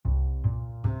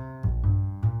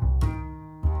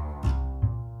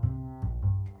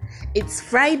It's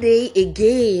Friday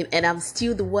again, and I'm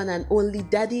still the one and only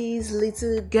daddy's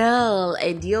little girl,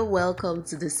 and you're welcome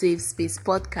to the Safe Space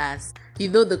podcast. You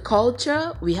know the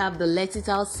culture, we have the Let It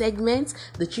Out segment,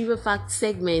 the Trivia Fact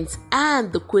segment,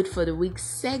 and the Quote for the Week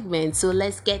segment. So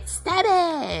let's get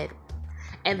started.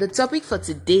 And the topic for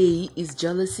today is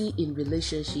jealousy in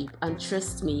relationship. And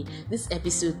trust me, this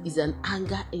episode is an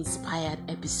anger-inspired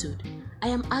episode. I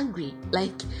am angry.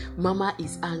 Like Mama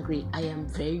is angry. I am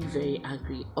very, very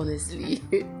angry, honestly.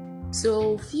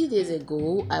 So, a few days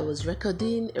ago, I was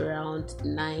recording around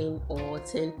 9 or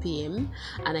 10 p.m.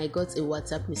 and I got a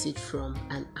WhatsApp message from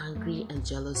an angry and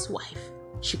jealous wife.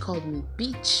 She called me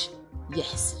bitch.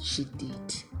 Yes, she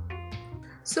did.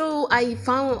 So I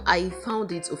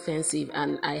found it offensive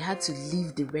and I had to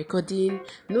leave the recording.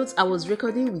 Note I was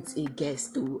recording with a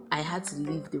guest too. I had to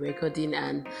leave the recording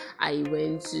and I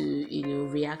went to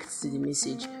react to the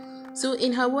message. So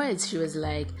in her words, she was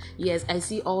like, "Yes, I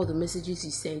see all the messages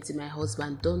you sent to my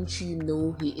husband. Don't you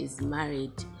know he is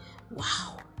married?"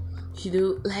 Wow.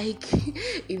 Like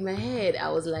in my head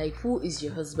I was like, who is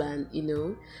your husband?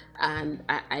 And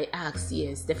I asked.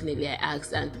 Yes, definitely I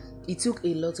asked, and it took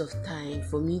a lot of time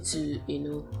for me to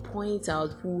point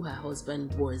out who her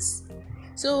husband was.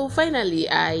 So finally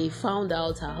I found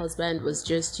out her husband was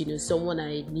just someone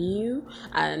I knew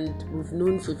and we've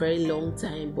known for a very long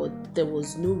time, but there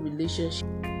was no relationship.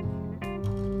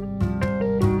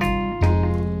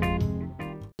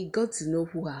 Got to know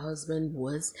who her husband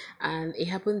was, and it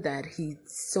happened that he's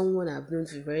someone I've known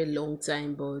for a very long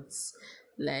time, but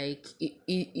like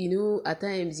at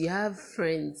times you have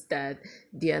friends that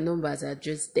their numbers are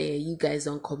just there, you guys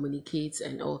don't communicate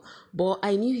and all. But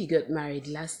I knew he got married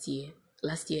last year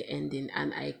ending,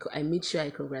 and I made sure I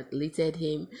congratulated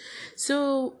him.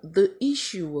 So the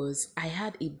issue was I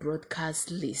had a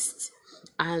broadcast list,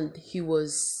 and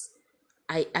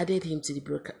I added him to the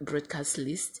broadcast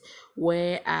list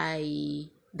where I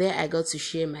got to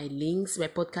share my links, my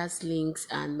podcast links,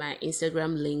 and my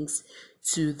Instagram links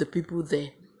to the people there.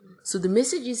 So the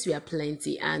messages were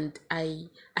plenty, and I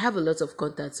have a lot of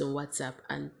contacts on WhatsApp,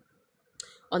 and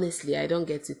honestly I don't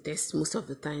get to test most of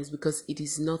the times because it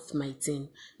is not my thing.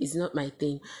 It's not my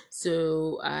thing.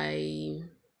 So I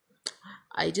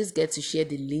just get to share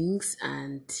the links,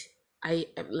 and I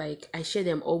share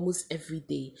them almost every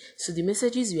day. So the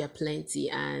messages were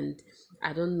plenty, and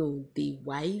I don't know, the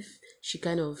wife, she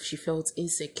felt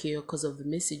insecure because of the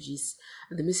messages.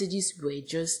 And the messages were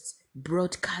just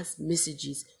broadcast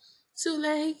messages. So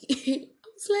like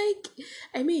it's like,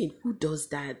 I mean, who does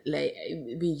that? Like, I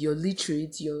mean, you're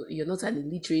literate, you're not an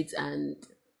illiterate, and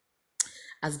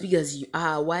as big as you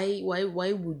are, why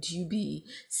would you be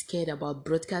scared about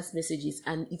broadcast messages?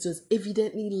 And it was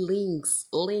evidently links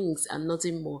and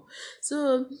nothing more.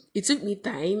 So it took me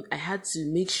time. I had to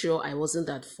make sure I wasn't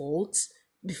at fault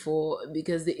before,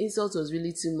 because the insult was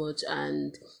really too much,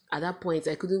 and at that point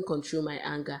I couldn't control my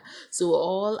anger. So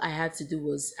all I had to do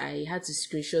was I had to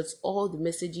screenshot all the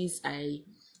messages. I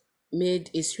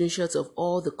made a screenshot of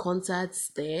all the contacts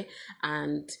there,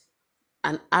 and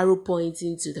an arrow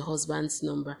pointing to the husband's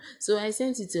number. So I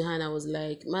sent it to her and I was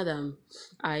like, "Madam,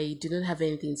 I do not have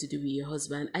anything to do with your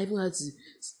husband." I even had to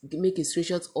make a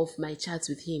screenshot of my chat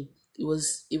with him. It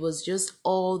was just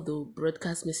all the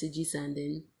broadcast messages and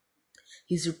then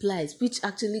his replies, which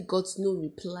actually got no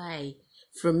reply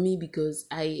from me because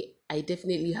I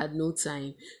definitely had no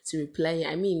time to reply.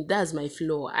 I mean, that's my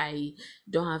flaw. I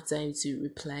don't have time to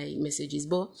reply messages.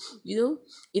 But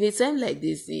in a time like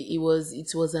this, it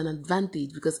was an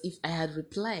advantage, because if I had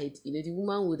replied, the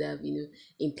woman would have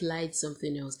implied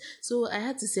something else. So I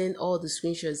had to send all the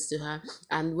screenshots to her,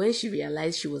 and when she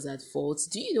realized she was at fault,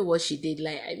 do you know what she did?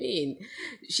 Like, I mean,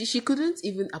 she couldn't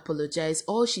even apologize.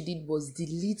 All she did was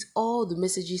delete all the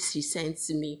messages she sent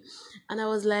to me, and I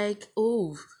was like,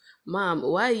 "Oh, ma'am,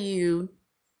 why are you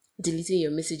deleting your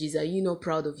messages? Are you not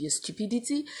proud of your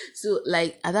stupidity?" So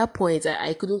like at that point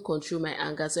I couldn't control my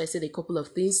anger, so I said a couple of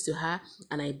things to her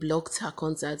and I blocked her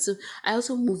contact. So I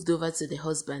also moved over to the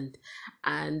husband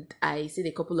and I said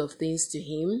a couple of things to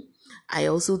him. I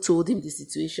also told him the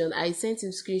situation. I sent him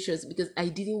screenshots because I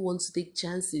didn't want to take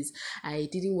chances. I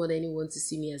didn't want anyone to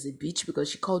see me as a bitch because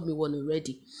she called me one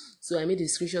already. So I made a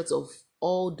screenshot of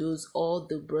all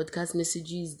the broadcast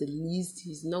messages, the list,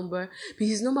 his number. But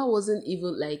his number wasn't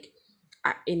even like,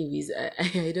 anyways,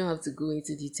 I don't have to go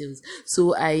into details.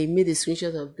 So I made a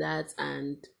screenshot of that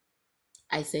and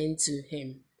I sent to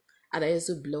him. And I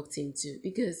also blocked him too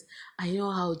because I know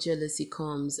how jealousy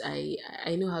comes. I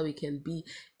know how it can be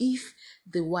if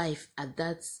the wife at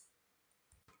that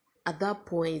at that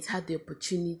point had the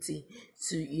opportunity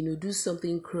to, do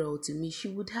something cruel to me, she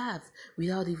would have,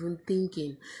 without even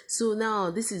thinking. So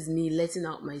now this is me letting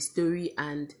out my story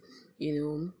and,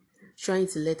 trying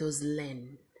to let us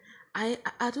learn. I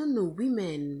don't know,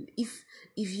 women, if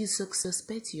you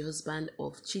suspect your husband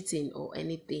of cheating or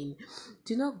anything,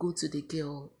 do not go to the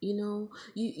girl.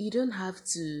 You don't have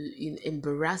to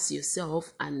embarrass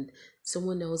yourself and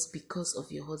someone else because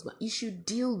of your husband. You should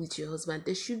deal with your husband.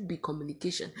 There should be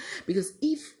communication, because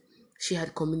if she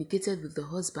had communicated with the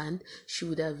husband, she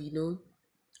would have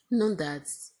known that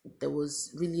there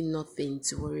was really nothing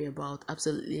to worry about,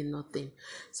 absolutely nothing.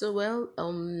 So well,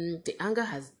 the anger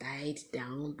has died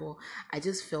down, but I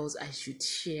just felt I should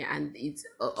share, and it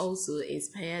also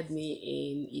inspired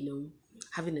me in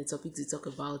having a topic to talk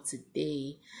about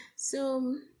today.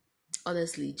 So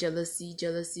honestly,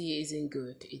 jealousy isn't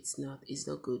good. It's not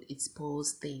good. It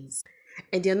spoils things.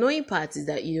 And the annoying part is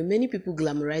that many people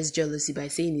glamorize jealousy by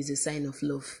saying it's a sign of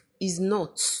love. It's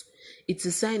not. It's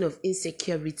a sign of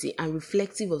insecurity and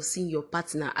reflective of seeing your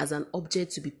partner as an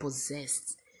object to be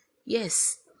possessed.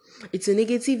 Yes, it's a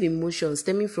negative emotion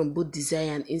stemming from both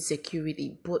desire and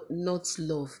insecurity, but not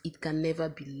love. It can never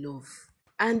be love.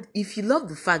 And if you love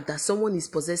the fact that someone is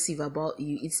possessive about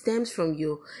you, it stems from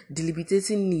your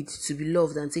debilitating need to be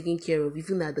loved and taken care of,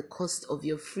 even at the cost of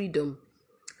your freedom.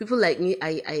 People like me,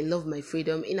 I love my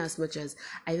freedom, in as much as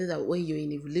I know that when you're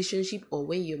in a relationship or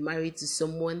when you're married to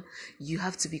someone, you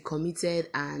have to be committed,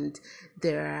 and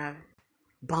there are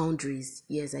boundaries.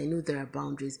 Yes, I know there are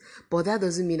boundaries, but that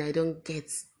doesn't mean I don't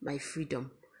get my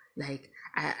freedom. Like,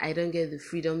 I don't get the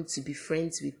freedom to be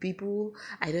friends with people.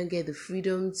 I don't get the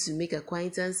freedom to make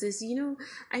acquaintances.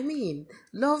 I mean,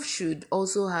 love should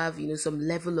also have, some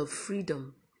level of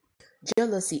freedom.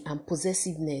 Jealousy and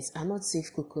possessiveness are not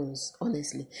safe cocoons,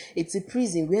 honestly. It's a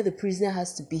prison where the prisoner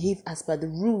has to behave as per the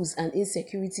rules and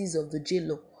insecurities of the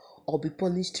jailer or be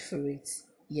punished for it.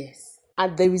 Yes.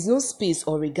 And there is no space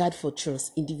or regard for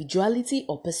trust, individuality,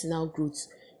 or personal growth.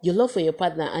 Your love for your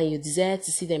partner and your desire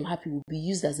to see them happy will be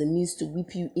used as a means to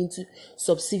whip you into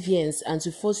subservience and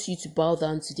to force you to bow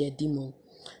down to their demon.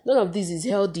 None of this is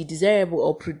healthy, desirable,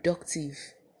 or productive.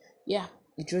 Yeah,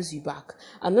 it draws you back.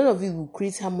 And none of it will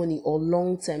create harmony or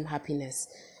long-term happiness.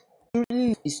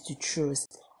 Really is to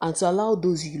trust and to allow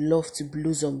those you love to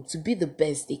blossom, to be the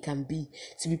best they can be,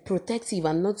 to be protective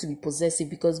and not to be possessive,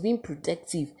 because being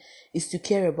protective is to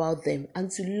care about them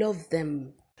and to love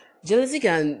them. Jealousy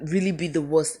can really be the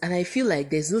worst, and I feel like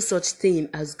there's no such thing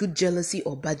as good jealousy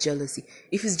or bad jealousy.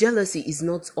 If it's jealousy, it's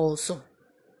not awesome.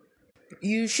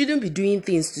 You shouldn't be doing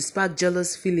things to spark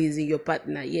jealous feelings in your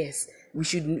partner. Yes, we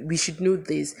should know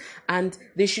this, and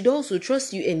they should also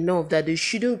trust you enough that they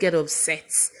shouldn't get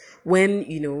upset when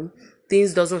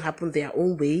things doesn't happen their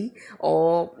own way.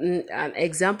 Or an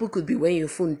example could be when your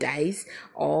phone dies,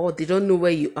 or they don't know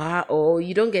where you are, or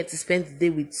you don't get to spend the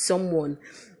day with someone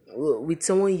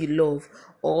you love,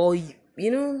 or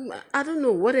I don't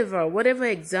know, whatever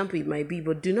example it might be.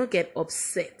 But do not get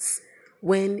upset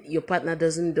when your partner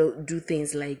doesn't do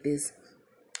things like this.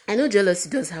 I know jealousy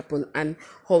does happen, and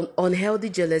unhealthy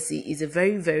jealousy is a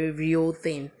very, very real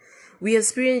thing. We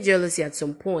experience jealousy at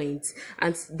some point,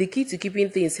 and the key to keeping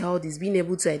things healthy is being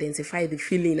able to identify the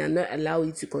feeling and not allow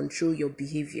it to control your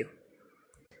behavior.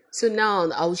 So now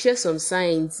I'll share some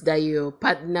signs that your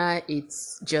partner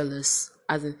is jealous.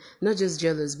 As in, not just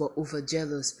jealous, but over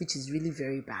jealous, which is really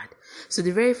very bad. So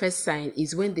the very first sign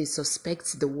is when they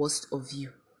suspect the worst of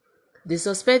you. They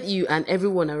suspect you and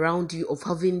everyone around you of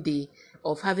having the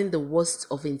worst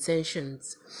of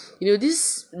intentions.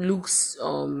 This looks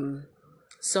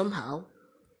somehow.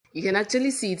 You can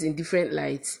actually see it in different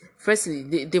lights. Firstly,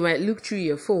 they might look through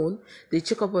your phone, they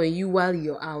check up on you while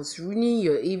you're out, ruining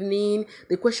your evening.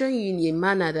 They question you in a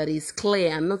manner that is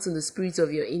clear and not in the spirit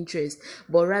of your interest,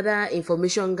 but rather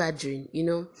information gathering.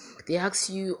 They ask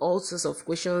you all sorts of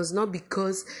questions, not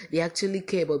because they actually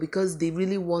care, but because they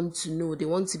really want to know. They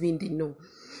want to be in the know.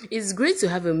 It's great to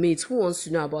have a mate who wants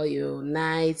to know about your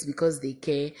night because they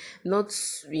care, not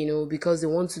because they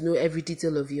want to know every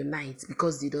detail of your night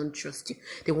because they don't trust you.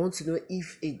 They want to know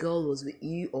if a girl was with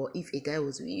you or if a guy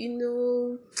was with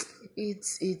you.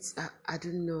 I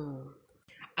don't know.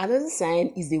 Another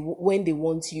sign is when they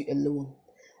want you alone.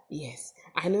 Yes,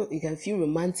 I know you can feel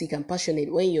romantic and passionate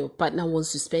when your partner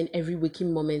wants to spend every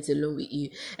waking moment alone with you,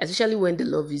 especially when the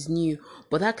love is new.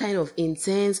 But that kind of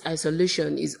intense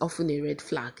isolation is often a red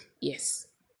flag. Yes.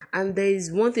 And there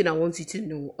is one thing I want you to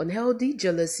know: unhealthy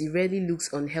jealousy rarely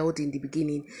looks unhealthy in the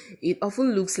beginning. It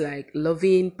often looks like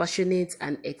loving, passionate,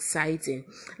 and exciting.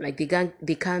 Like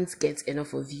they can't get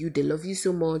enough of you. They love you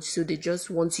so much, so they just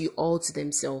want you all to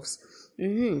themselves.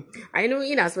 I know,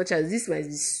 in as much as this might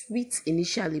be sweet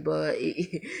initially, but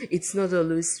it's not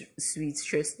always sweet,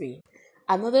 trust me.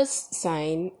 Another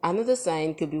sign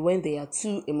could be when they are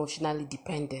too emotionally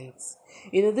dependent.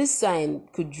 This sign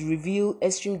could reveal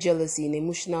extreme jealousy and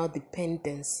emotional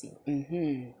dependency.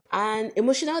 And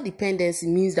emotional dependency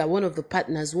means that one of the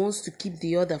partners wants to keep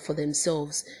the other for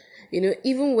themselves.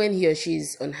 Even when he or she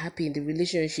is unhappy in the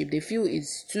relationship, they feel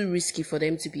it's too risky for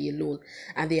them to be alone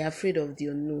and they are afraid of the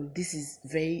unknown. This is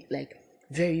very, like,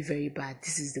 very, very bad.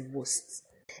 This is the worst.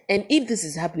 And if this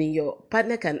is happening, your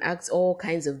partner can act all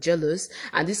kinds of jealous,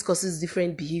 and this causes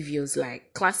different behaviors,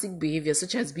 like classic behaviors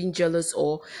such as being jealous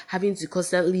or having to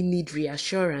constantly need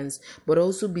reassurance, but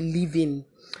also believing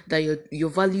that your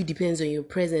value depends on your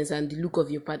presence and the look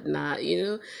of your partner.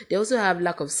 They also have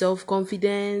lack of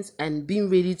self-confidence and being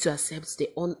ready to accept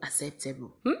the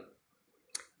unacceptable.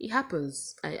 It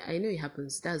happens. I know it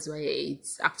happens. That's why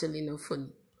it's actually not funny.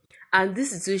 And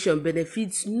this situation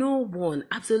benefits no one,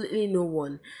 absolutely no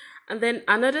one. And then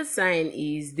another sign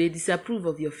is they disapprove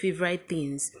of your favorite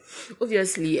things.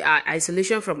 Obviously,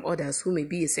 isolation from others who may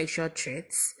be a sexual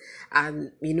threat,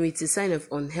 and it's a sign of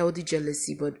unhealthy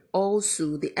jealousy, but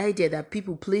also the idea that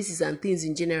people, places, and things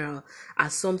in general are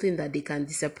something that they can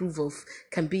disapprove of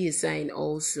can be a sign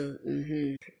also.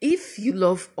 If you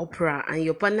love opera and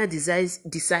your partner decides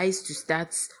to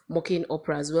start mocking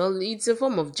opera as well, it's a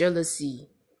form of jealousy,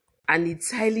 and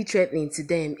it's highly threatening to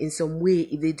them in some way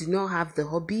if they do not have the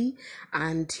hobby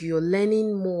and you're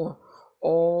learning more,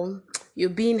 or you're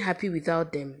being happy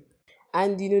without them.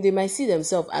 And they might see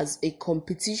themselves as a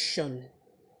competition,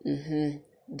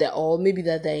 or maybe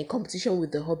that they're in competition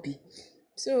with the hobby.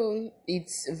 So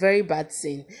it's a very bad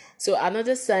thing. So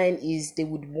another sign is they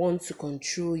would want to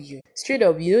control you. Straight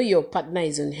up, your partner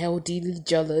is unhealthily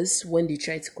jealous when they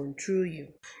try to control you.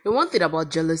 And one thing about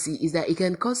jealousy is that it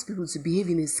can cause people to behave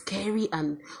in a scary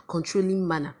and controlling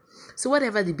manner. So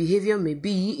whatever the behavior may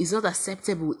be, is not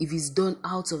acceptable if it's done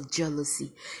out of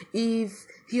jealousy. If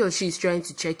he or she is trying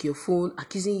to check your phone,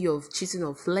 accusing you of cheating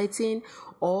or flirting,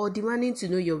 or demanding to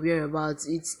know your whereabouts,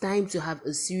 it's time to have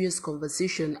a serious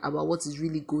conversation about what is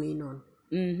really going on.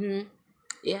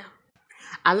 Yeah.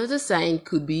 Another sign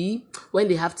could be when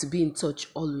they have to be in touch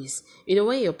always.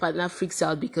 When your partner freaks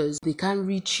out because they can't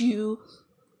reach you,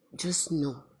 just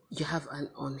know you have an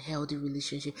unhealthy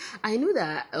relationship. I know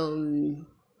that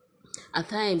at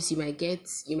times you might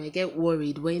get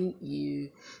worried when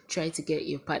you try to get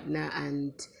your partner,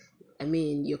 and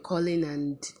you're calling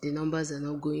and the numbers are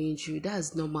not going through.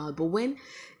 That's normal. But when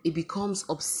it becomes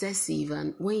obsessive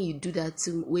and when you do that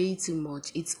way too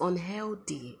much, it's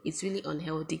unhealthy. It's really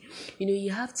unhealthy.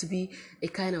 You have to be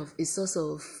a source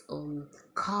of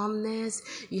calmness.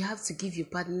 You have to give your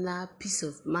partner peace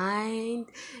of mind.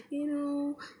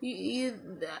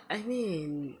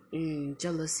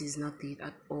 Jealousy is not it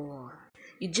at all.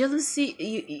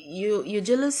 Your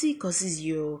jealousy causes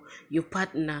your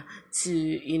partner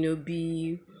to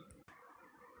be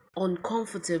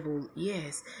uncomfortable.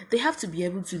 Yes, they have to be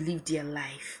able to live their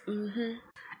life.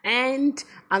 And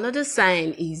another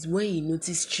sign is when you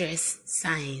notice stress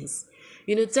signs.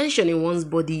 Tension in one's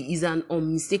body is an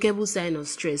unmistakable sign of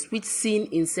stress, which seen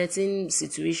in certain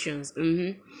situations.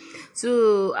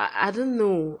 So I don't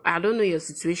know. I don't know your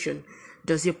situation.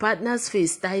 Does your partner's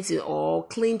face tighten or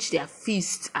clench their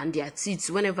fists and their teeth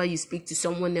whenever you speak to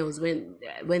someone else when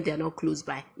they are not close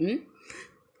by?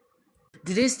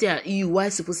 Do they stare at you while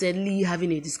supposedly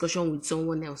having a discussion with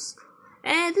someone else?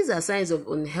 These are signs of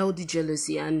unhealthy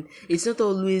jealousy, and it's not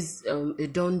always a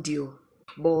done deal.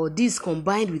 But this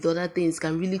combined with other things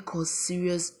can really cause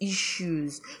serious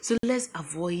issues. So let's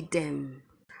avoid them.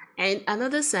 And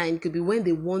another sign could be when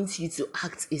they want you to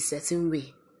act a certain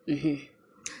way.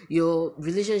 Your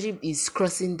relationship is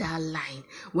crossing that line.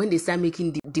 When they start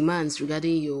making demands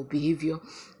regarding your behavior,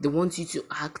 they want you to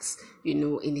act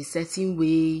in a certain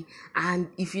way, and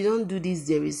if you don't do this,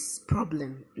 there is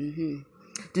problem.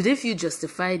 Do they feel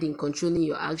justified in controlling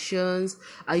your actions?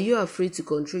 Are you afraid to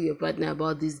control your partner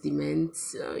about these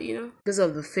demands? Because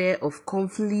of the fear of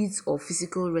conflict or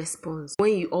physical response.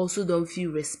 When you also don't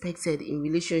feel respected in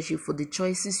relationship for the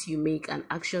choices you make and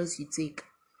actions you take,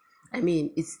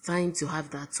 it's time to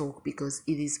have that talk because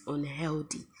it is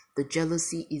unhealthy. The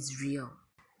jealousy is real.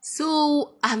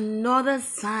 So another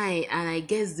sign, and I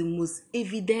guess the most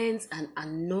evident and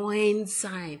annoying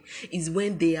sign, is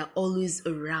when they are always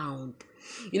around.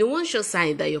 One sure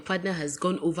sign that your partner has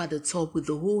gone over the top with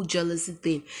the whole jealousy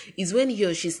thing is when he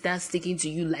or she starts sticking to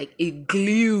you like a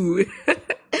glue.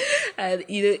 And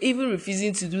even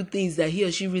refusing to do things that he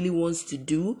or she really wants to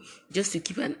do just to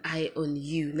keep an eye on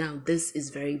you. Now this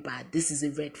is very bad. This is a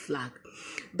red flag.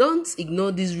 Don't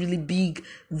ignore this really big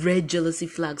red jealousy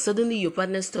flag. Suddenly your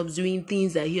partner stops doing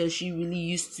things that he or she really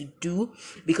used to do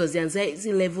because the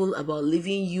anxiety level about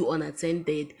leaving you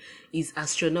unattended is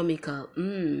astronomical.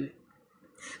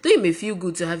 Though it may feel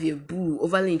good to have your boo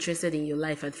overly interested in your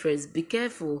life at first, be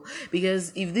careful,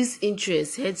 because if this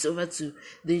interest heads over to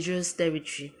dangerous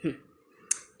territory,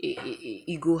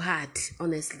 it go hard.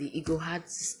 Honestly, it go hard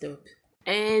to stop.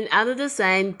 And another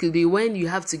sign could be when you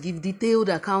have to give detailed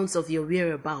accounts of your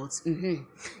whereabouts.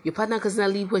 Your partner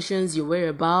constantly questions your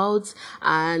whereabouts,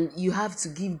 and you have to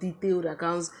give detailed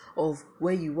accounts of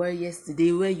where you were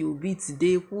yesterday, where you'll be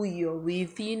today, who you're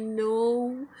with.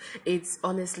 It's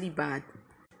honestly bad.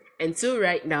 And so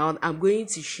right now, I'm going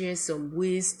to share some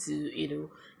ways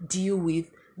to, deal with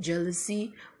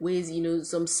jealousy, ways,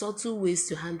 some subtle ways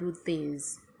to handle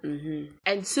things.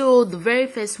 And so the very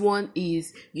first one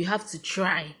is you have to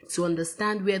try to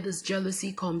understand where this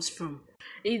jealousy comes from.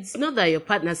 It's not that your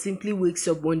partner simply wakes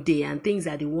up one day and thinks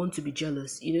that they want to be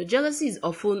jealous. Jealousy is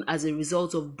often as a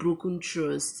result of broken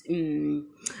trust.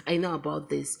 I know about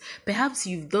this. Perhaps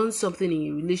you've done something in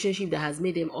your relationship that has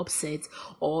made them upset,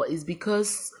 or it's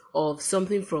because of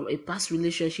something from a past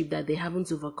relationship that they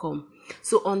haven't overcome.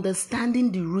 So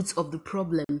understanding the roots of the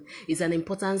problem is an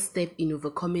important step in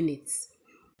overcoming it.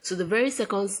 So the very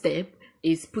second step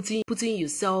is putting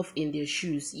yourself in their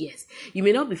shoes. Yes, you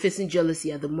may not be facing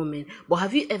jealousy at the moment, but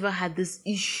have you ever had this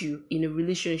issue in a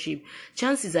relationship?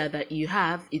 Chances are that you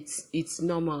have. It's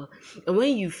normal. And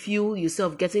when you feel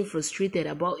yourself getting frustrated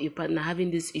about your partner having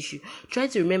this issue, try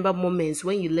to remember moments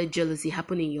when you let jealousy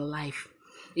happen in your life.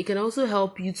 It can also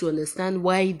help you to understand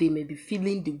why they may be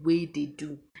feeling the way they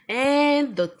do.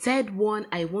 And the third one,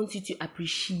 I want you to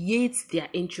appreciate their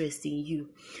interest in you.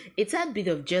 A tad bit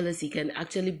of jealousy can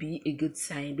actually be a good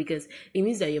sign because it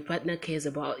means that your partner cares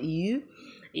about you.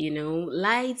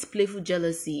 Light, playful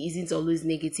jealousy isn't always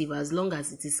negative as long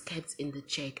as it is kept in the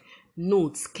check.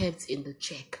 Notes kept in the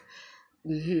check.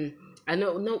 I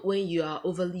know, not when you are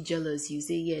overly jealous, you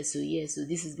say yes, so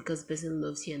this is because the person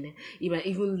loves you, and then it might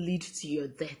even lead to your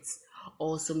death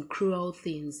or some cruel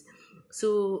things.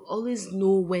 So always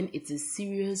know when it is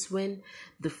serious, when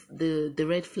the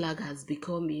red flag has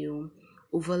become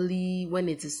overly, when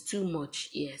it is too much.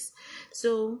 Yes.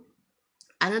 So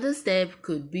another step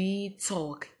could be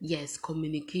talk. Yes,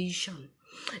 communication.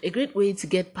 A great way to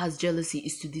get past jealousy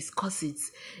is to discuss it.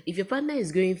 If your partner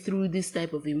is going through this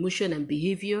type of emotion and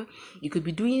behavior, you could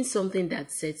be doing something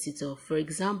that sets it off. For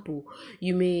example,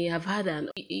 you may have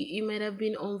you might have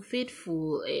been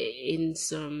unfaithful in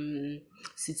some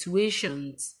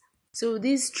situations. So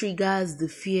this triggers the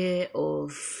fear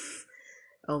of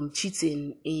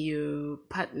cheating in your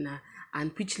partner,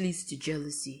 and which leads to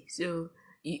jealousy. So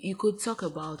you could talk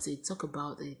about it,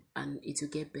 and it will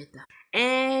get better.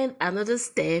 And another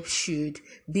step should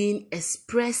be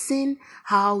expressing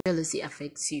how jealousy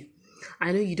affects you.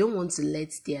 I know you don't want to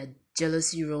let their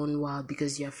jealousy run wild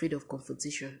because you're afraid of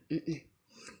confrontation.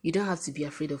 You don't have to be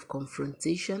afraid of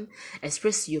confrontation.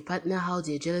 Express to your partner how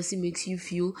their jealousy makes you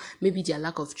feel. Maybe their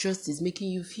lack of trust is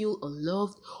making you feel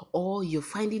unloved, or you're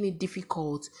finding it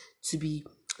difficult to be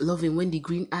loving when the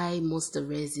green eye monster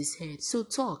rears his head. So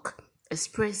talk,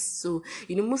 express. So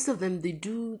most of them, they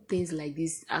do things like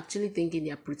this actually thinking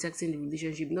they are protecting the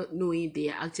relationship, not knowing they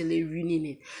are actually ruining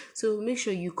it. So make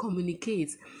sure you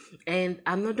communicate. And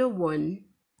another one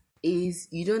is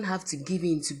you don't have to give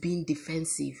in to being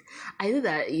defensive. I know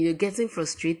that getting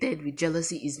frustrated with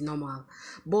jealousy is normal,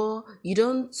 but you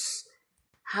don't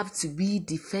have to be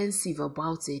defensive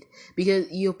about it,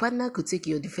 because your partner could take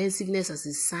your defensiveness as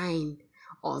a sign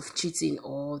of cheating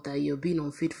or that you're being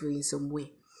unfaithful in some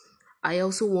way. I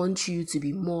also want you to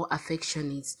be more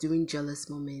affectionate during jealous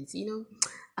moments.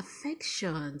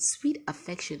 Affection, sweet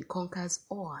affection conquers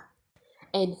all.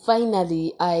 And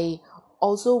finally, I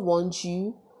also want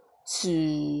you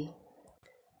to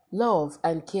love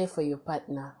and care for your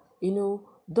partner.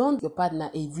 Don't give your partner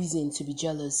a reason to be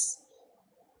jealous.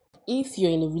 If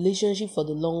you're in a relationship for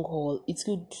the long haul, it's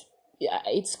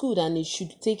good and it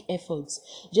should take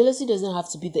efforts. Jealousy doesn't have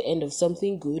to be the end of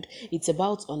something good. It's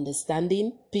about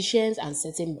understanding, patience, and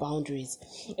setting boundaries.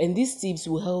 And these tips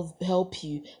will help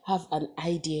you have an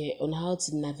idea on how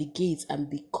to navigate and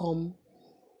become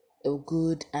a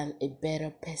good and a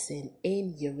better person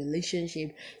in your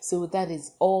relationship. So that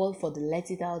is all for the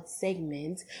Let It Out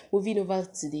segment. Moving over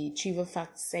to the Trivial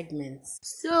Fact segment.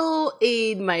 So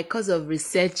in my course of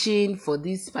researching for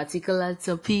this particular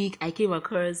topic, I came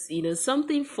across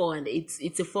something fun.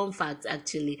 It's a fun fact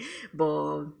actually,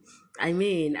 but I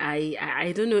mean,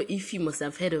 I don't know if you must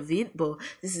have heard of it, but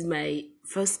this is my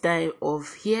first time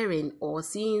of hearing or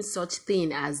seeing such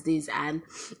thing as this, and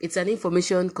it's an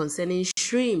information concerning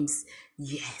shrimps.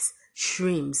 Yes,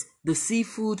 shrimps, the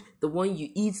seafood, the one you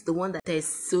eat, the one that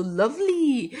tastes so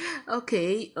lovely.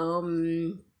 Okay,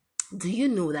 do you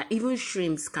know that even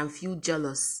shrimps can feel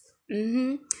jealous?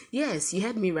 Yes, you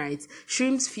heard me right.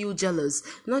 Shrimps feel jealous.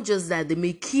 Not just that, they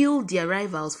may kill their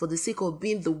rivals for the sake of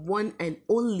being the one and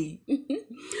only.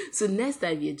 So next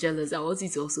time you're jealous, I want you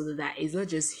to also know that it's not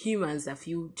just humans that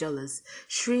feel jealous.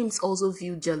 Shrimps also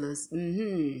feel jealous.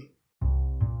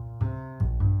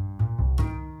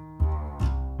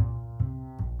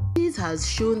 It has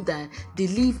shown that they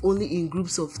live only in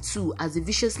groups of two as they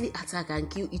viciously attack and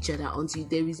kill each other until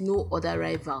there is no other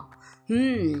rival.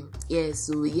 Yes,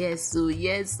 so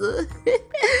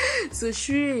so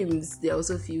shrimps, they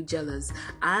also feel jealous.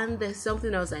 And there's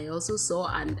something else I also saw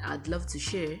and I'd love to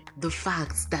share. The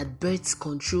fact that birth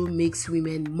control makes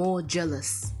women more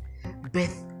jealous.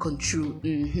 Birth control,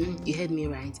 you heard me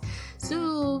right.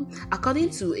 So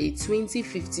according to a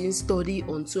 2015 study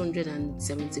on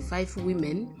 275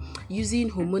 women using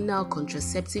hormonal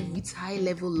contraceptive with high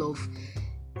level of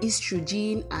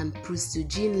estrogen and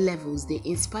progesterone levels, they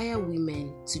inspire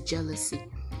women to jealousy.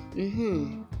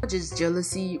 Not just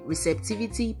jealousy,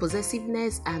 receptivity,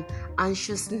 possessiveness, and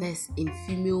anxiousness in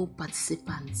female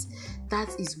participants.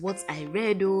 That is what I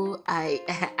read.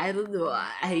 I don't know.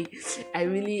 I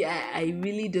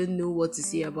really don't know what to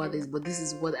say about this, but this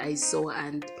is what I saw,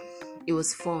 and it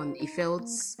was fun. It felt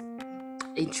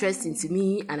interesting to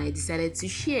me, and I decided to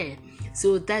share.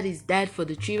 So that is that for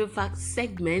the trivia fact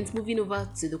segment. Moving over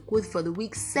to the quote for the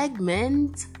week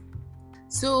segment.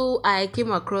 So I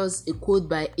came across a quote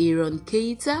by Aaron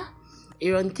Carter.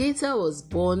 Aaron Carter was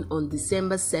born on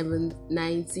December 7th,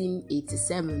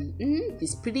 1987.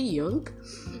 He's pretty young.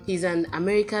 He's an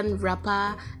American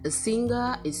rapper, a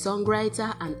singer, a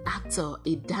songwriter, an actor,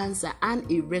 a dancer,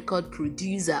 and a record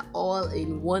producer, all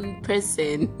in one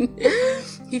person.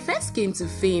 He first came to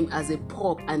fame as a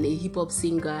pop and a hip-hop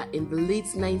singer in the late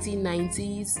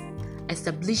 1990s,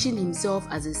 establishing himself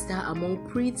as a star among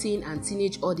preteen and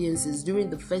teenage audiences during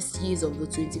the first years of the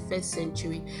 21st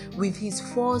century with his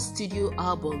 4 studio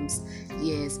albums.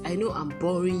 Yes, I know I'm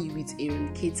boring you with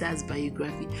Aaron Carter's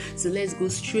biography, so let's go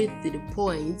straight to the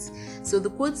point. So the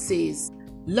quote says,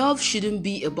 "Love shouldn't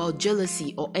be about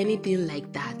jealousy or anything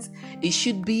like that. It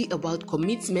should be about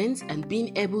commitment and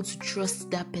being able to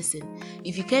trust that person.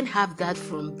 If you can't have that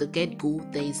from the get-go,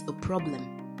 there is a problem."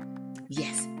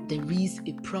 Yes, there is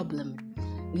a problem.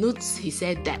 Note he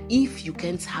said that if you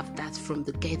can't have that from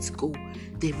the get-go,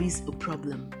 there is a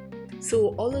problem.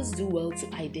 So always do well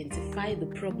to identify the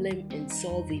problem and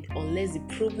solve it, unless the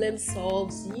problem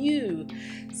solves you.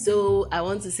 So I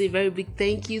want to say a very big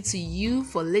thank you to you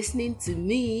for listening to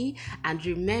me. And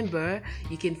remember,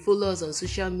 you can follow us on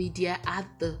social media at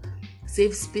the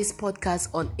Safe Space Podcast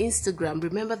on Instagram.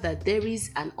 Remember that there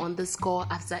is an underscore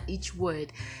after each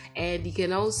word. And you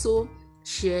can also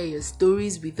share your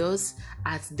stories with us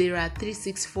at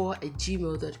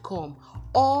dera364@gmail.com,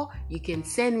 or you can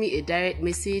send me a direct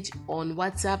message on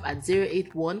WhatsApp at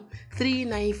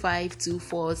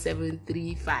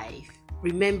 081-395-24735.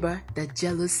 Remember that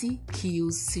jealousy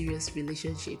kills serious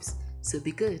relationships, so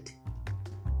be good.